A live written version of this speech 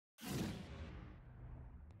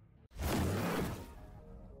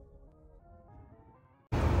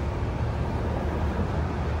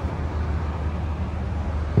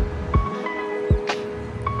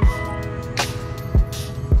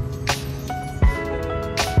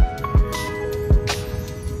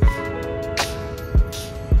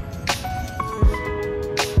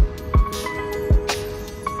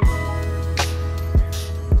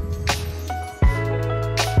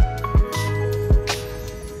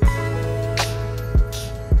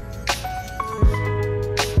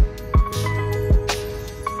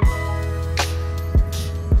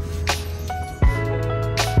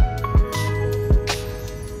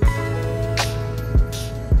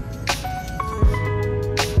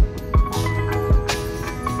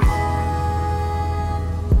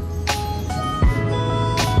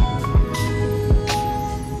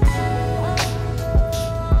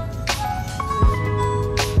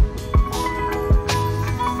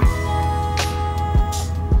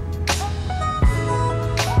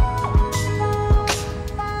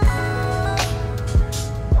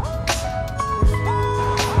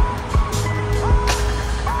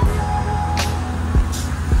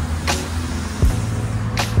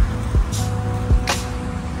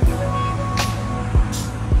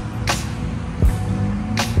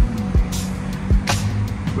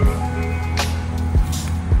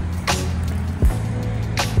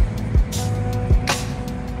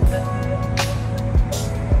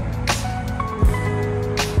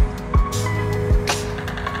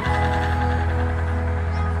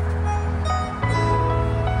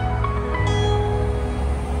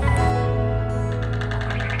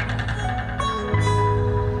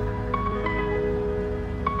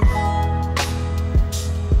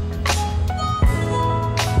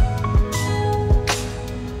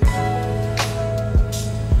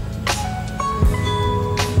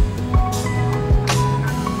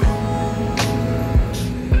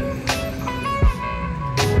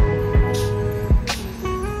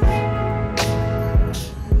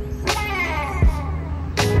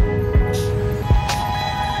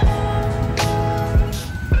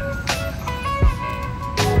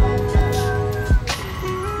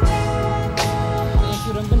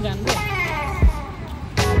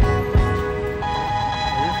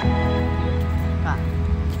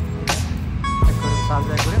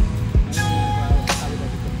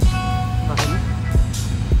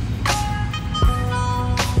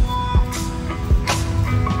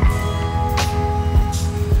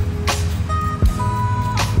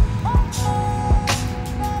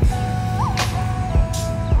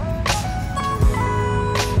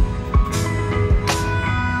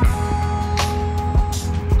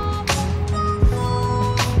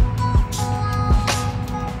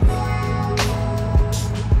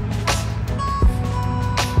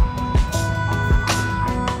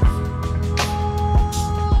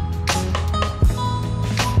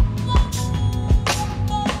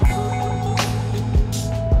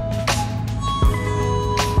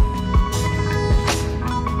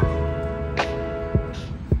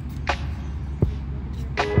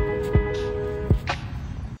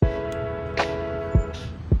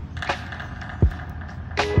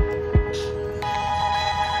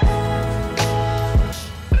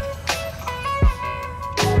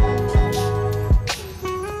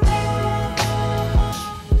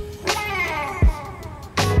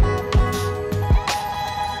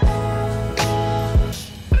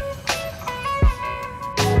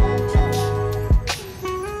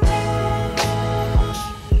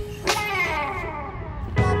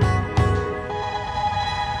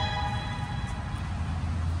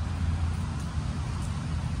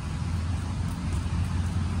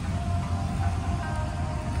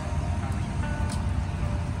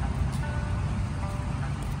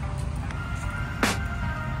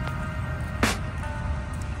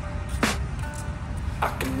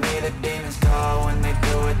hear the demons call when they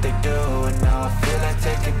do what they do. And now I feel like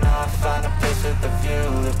taking off, find a place with a view.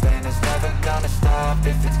 The pain is never gonna stop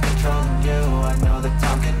if it's controlling you. I know that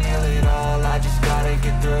time can heal it all, I just gotta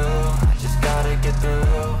get through. I just gotta get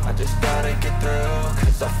through, I just gotta get through.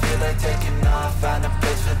 Cause I feel like taking off, find a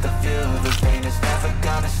place with a view. The pain is never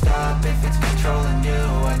gonna stop if it's controlling you.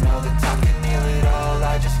 I know that time can heal it all,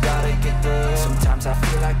 I just gotta get through. Sometimes I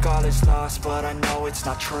feel like all is lost, but I know it's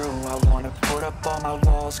not true. I wanna put up all my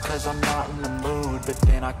walls cause I'm not in the mood, but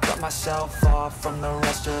then I cut myself off from the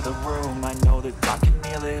rest of the room. I know that time can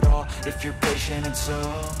heal it all if you're patient and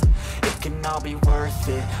soon it can all be worth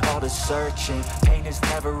it, all the searching. Pain is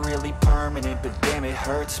never really permanent, but damn it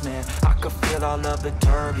hurts, man. I could feel all of the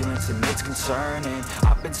turbulence and it's concerning.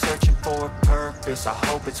 I've been searching for a purpose, I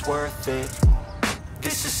hope it's worth it.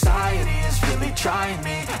 This society is really trying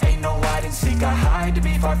me. Ain't no hide and seek, I hide to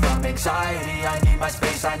be far from anxiety. I need my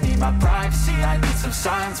space, I need my privacy. I need some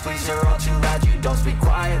silence, please, you're all too loud. You don't speak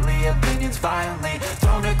quietly, opinions violently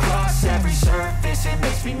thrown across every surface. It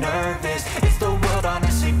makes me nervous, it's the world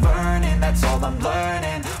honestly burning. That's all I'm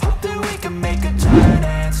learning, hope that we can make a turn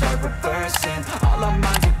and start reversing. All our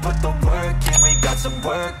minds, we put the work in, we got some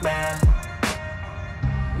work, man.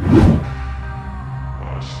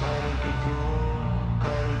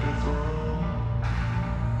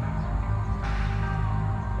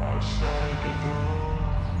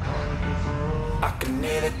 I can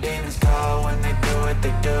hear the demons call when they do what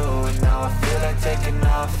they do. And now I feel like taking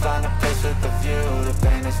off, find a place with a view. The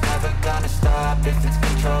pain is never gonna stop if it's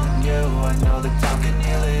controlling you. I know that time can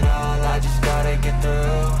heal it all, I just gotta get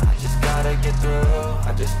through. I just gotta get through,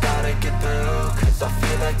 I just gotta get through. Cause I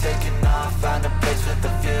feel like taking off, find a place with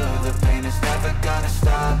a view. The pain is never gonna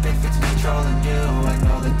stop if it's controlling you. I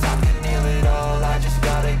know that time can heal it all, I just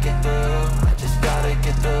gotta get through. I just gotta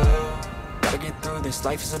get through. Gotta get through this,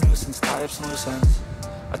 life is a nuisance, tie up some loose ends.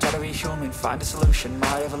 I try to be human, find a solution,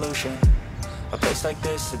 my evolution. A place like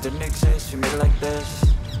this, it didn't exist, we made it like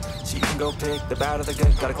this. So you can go pick the bad or the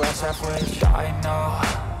good, got a glass halfway. I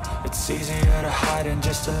know, it's easier to hide than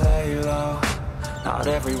just to lay low. Not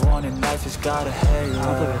everyone in life has got a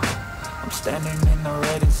halo. I'm standing in the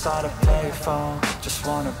red inside a payphone. Just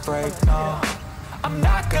wanna break, no, I'm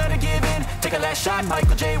not gonna give in. Take a last shot,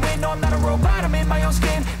 Michael J. Win. No, I'm not a robot, I'm in my own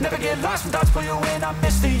skin. Never get lost when thoughts pull you in. I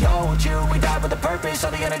miss the old you, we died with a purpose.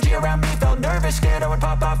 All the energy around me felt nervous, scared I would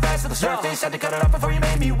pop out fast to the surface. Had to cut it off before you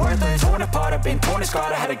made me worthless. Torn apart, I've been torn and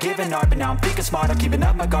scarred. I had a given art, but now I'm thinking smart. I'm keeping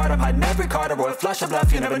up my guard, I'm hiding every card. A royal flush of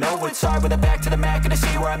bluff, you never know what's hard. With a back to the mat, gonna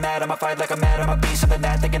see where I'm at. I'ma fight like I'm mad, I'ma be something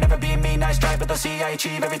that they can never be me. Nice try, but they'll see I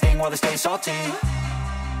achieve everything while they stay salty.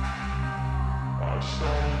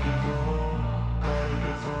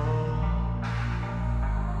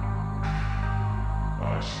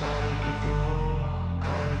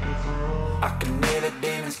 I can hear the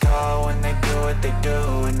demons call when they do what they do.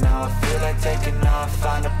 And now I feel like taking off,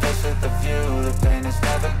 find a place with a view. The pain is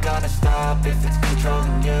never gonna stop if it's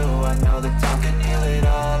controlling you. I know that time can heal it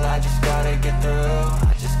all, I just gotta get through.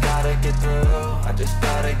 I just gotta get through, I just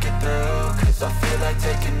gotta get through. Cause I feel like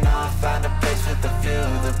taking off, find a place with a view.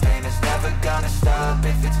 The pain is never gonna stop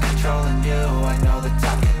if it's controlling you. I know